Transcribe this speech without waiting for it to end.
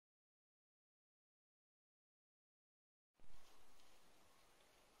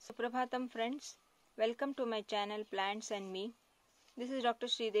Suprabhatam friends, welcome to my channel Plants and Me. This is Dr.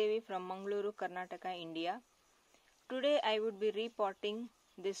 Sridevi from Mangaluru, Karnataka, India. Today I would be repotting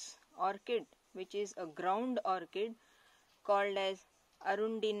this orchid, which is a ground orchid called as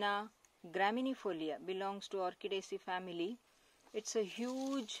Arundina graminifolia, belongs to Orchidaceae family. It's a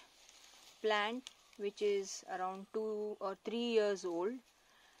huge plant which is around 2 or 3 years old,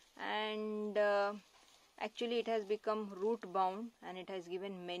 and actually it has become root bound and it has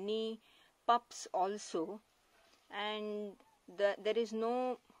given many pups also, and there is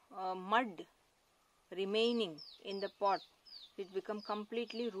no mud remaining in the pot. It become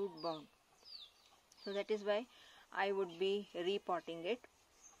completely root bound, so that is why I would be repotting it.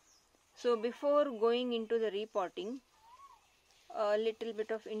 So before going into the repotting, a little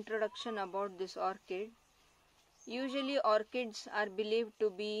bit of introduction about this orchid. Usually orchids are believed to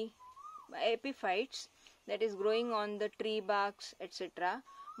be epiphytes, that is growing on the tree barks, etc.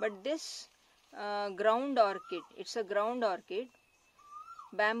 But this ground orchid, it's a ground orchid,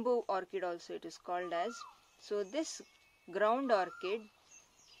 bamboo orchid also it is called as. So this ground orchid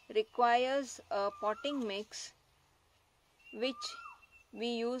requires a potting mix which we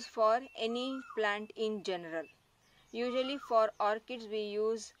use for any plant in general. Usually for orchids we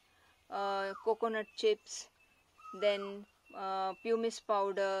use coconut chips, then pumice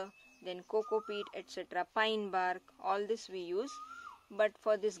powder, then cocoa peat, etc., pine bark, all this we use. But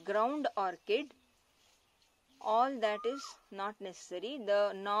for this ground orchid, all that is not necessary.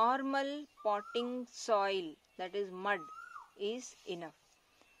 The normal potting soil, that is mud, is enough.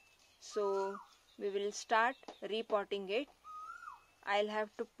 So we will start repotting it. I'll have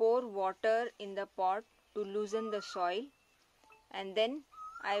to pour water in the pot to loosen the soil, and then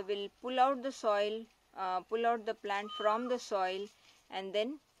I will pull out the soil, pull out the plant from the soil, and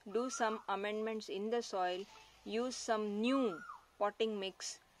then do some amendments in the soil, use some new potting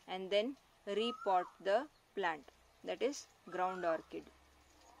mix, and then repot the plant, that is ground orchid.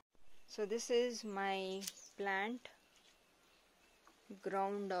 So this is my plant,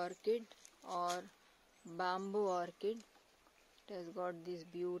 ground orchid or bamboo orchid. It has got these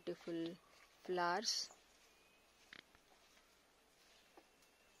beautiful flowers.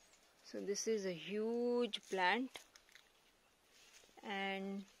 So this is a huge plant,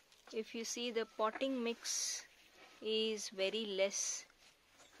 and if you see, the potting mix is very less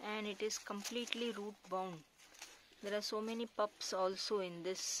and it is completely root bound. There are so many pups also in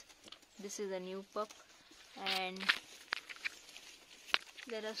this. This is a new pup, and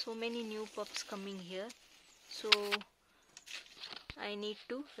there are so many new pups coming here. So I need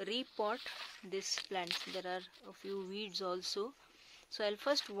to repot this plant. There are a few weeds also. So I'll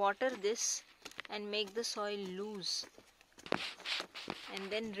first water this and make the soil loose, and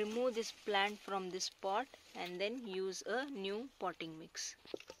then remove this plant from this pot and then use a new potting mix.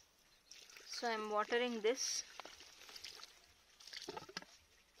 So I'm watering this.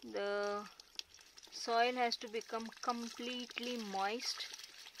 The soil has to become completely moist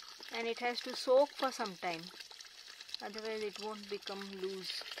and it has to soak for some time, otherwise it won't become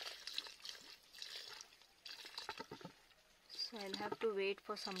loose. So I'll have to wait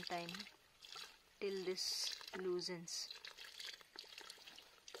for some time till this loosens.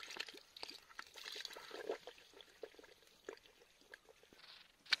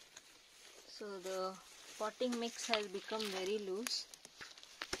 So the potting mix has become very loose,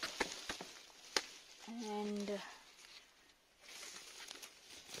 and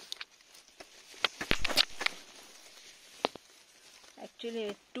actually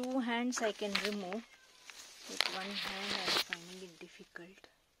with 2 hands I can remove. With 1 hand I am finding it difficult.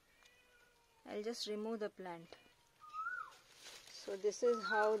 I'll just remove the plant. So this is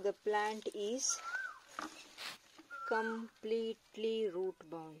how the plant is, completely root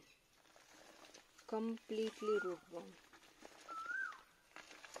bound. Completely root bound.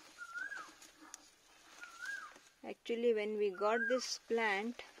 Actually when we got this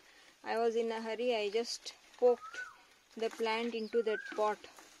plant, I was in a hurry. I just poked the plant into that pot.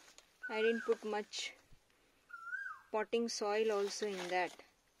 I didn't put much potting soil also in that,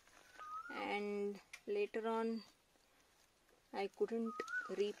 and later on I couldn't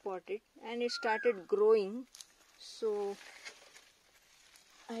repot it and it started growing, so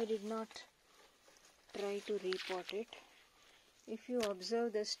I did not try to repot it. If you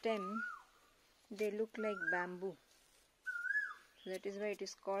observe the stem, they look like bamboo. That is why it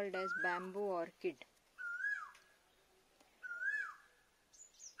is called as bamboo orchid.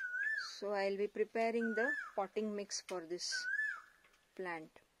 So I will be preparing the potting mix for this plant.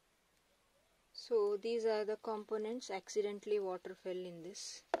 So these are the components. Accidentally water fell in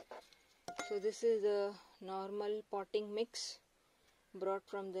this. So this is the normal potting mix. brought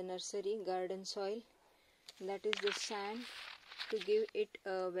from the nursery, garden soil. That is the sand to give it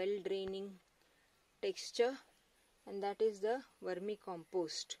a well draining texture, and that is the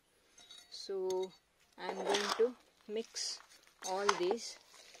vermicompost. So I am going to mix all these.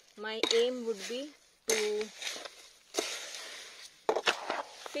 My aim would be to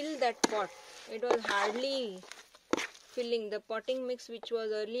fill that pot. It was hardly filling. The potting mix which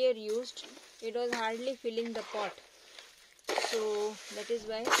was earlier used, it was hardly filling the pot. So that is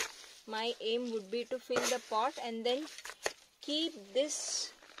why my aim would be to fill the pot and then keep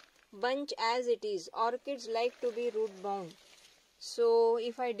this bunch as it is. Orchids like to be root bound. So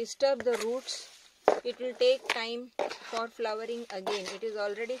if I disturb the roots, it will take time for flowering again. It is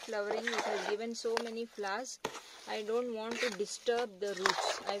already flowering. It has given so many flowers. I don't want to disturb the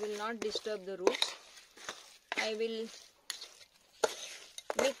roots. I will not disturb the roots. I will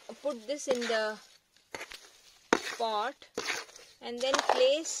put this in the pot and then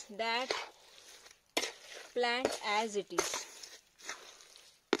place that plant as it is.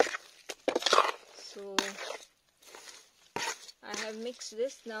 So I have mixed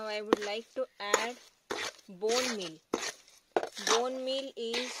this. Now I would like to add bone meal. Bone meal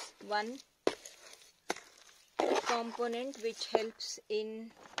is one component which helps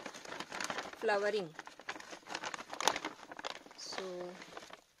in flowering. So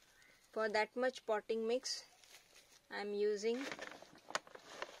for that much potting mix, I am using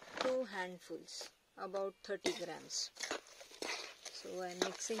 2 handfuls, about 30 grams. So I am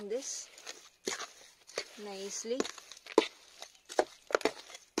mixing this nicely.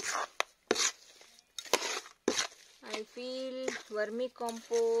 I feel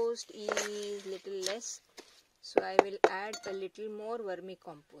vermicompost is little less, so I will add a little more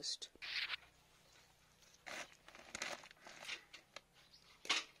vermicompost.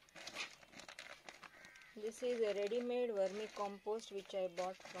 This is a ready-made vermicompost which I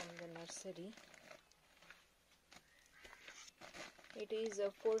bought from the nursery. It is a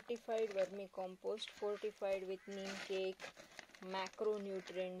fortified vermicompost, fortified with neem cake,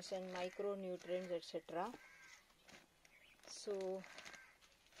 macronutrients and micronutrients, etc. So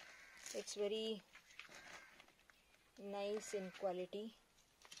it's very nice in quality,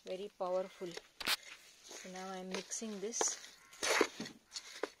 very powerful. So now I am mixing this.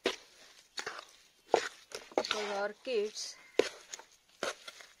 Because orchids,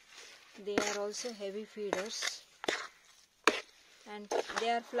 they are also heavy feeders and they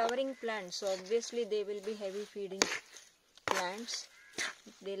are flowering plants, so obviously they will be heavy feeding plants.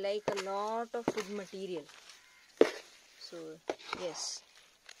 They like a lot of food material. So yes,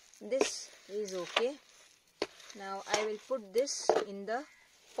 this is okay. Now I will put this in the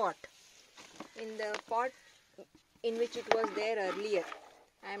pot. In the pot in which it was there earlier.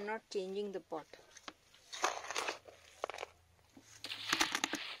 I am not changing the pot.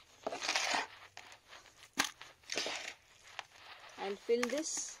 I'll fill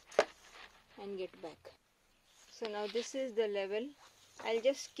this and get back. So now this is the level. I'll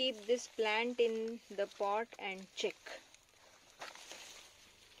just keep this plant in the pot and check.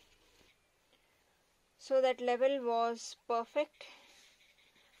 So that level was perfect,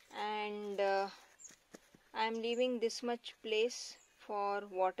 and I am leaving this much place for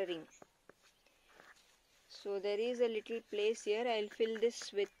watering. So there is a little place here. I'll fill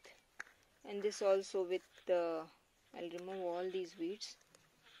this with, and this also with I'll remove all these weeds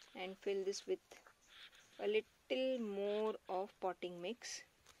and fill this with a little more of potting mix.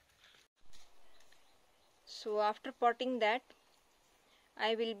 So after potting that,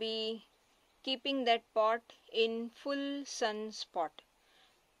 I will be keeping that pot in full sun spot.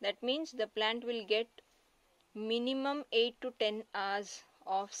 That means the plant will get minimum 8 to 10 hours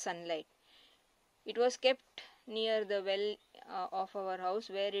of sunlight. It was kept near the well of our house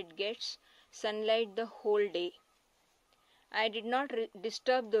where it gets sunlight the whole day. I did not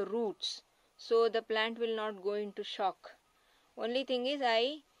disturb the roots, so the plant will not go into shock. Only thing is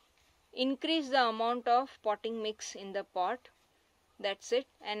I increase the amount of potting mix in the pot. That's it.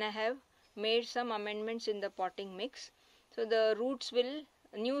 And I have made some amendments in the potting mix. So the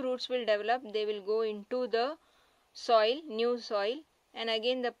new roots will develop. They will go into the soil, new soil, and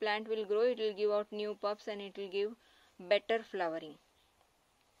again the plant will grow. It will give out new pups and it will give better flowering.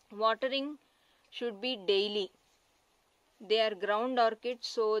 Watering should be daily. They are ground orchids,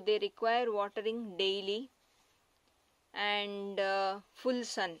 so they require watering daily and full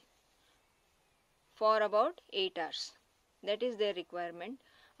sun for about 8 hours. That is their requirement.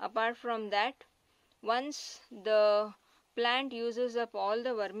 Apart from that, once the plant uses up all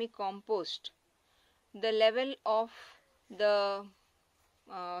the vermicompost, the level of the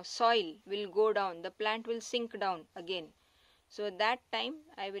soil will go down. The plant will sink down again. So that time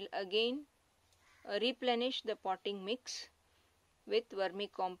I will again replenish the potting mix with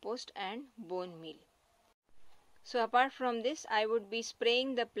vermicompost and bone meal. So apart from this, I would be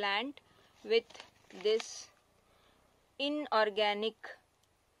spraying the plant with this inorganic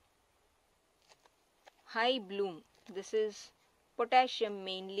high bloom. This is potassium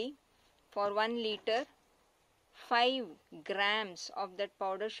mainly. For 1 liter, 5 grams of that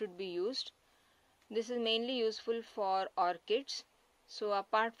powder should be used. This is mainly useful for orchids. So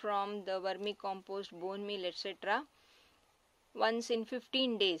apart from the vermicompost, bone meal, etc., once in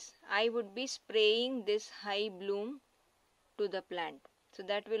 15 days I would be spraying this high bloom to the plant. So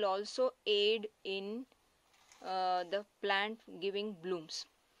that will also aid in the plant giving blooms.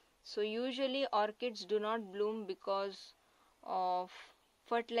 So usually orchids do not bloom because of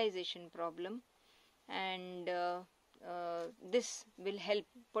fertilization problem, and this will help.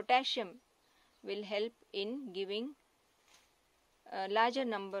 Potassium will help in giving a larger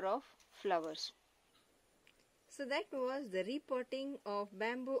number of flowers. So that was the repotting of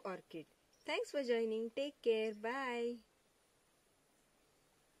bamboo orchid. Thanks for joining. Take care. Bye.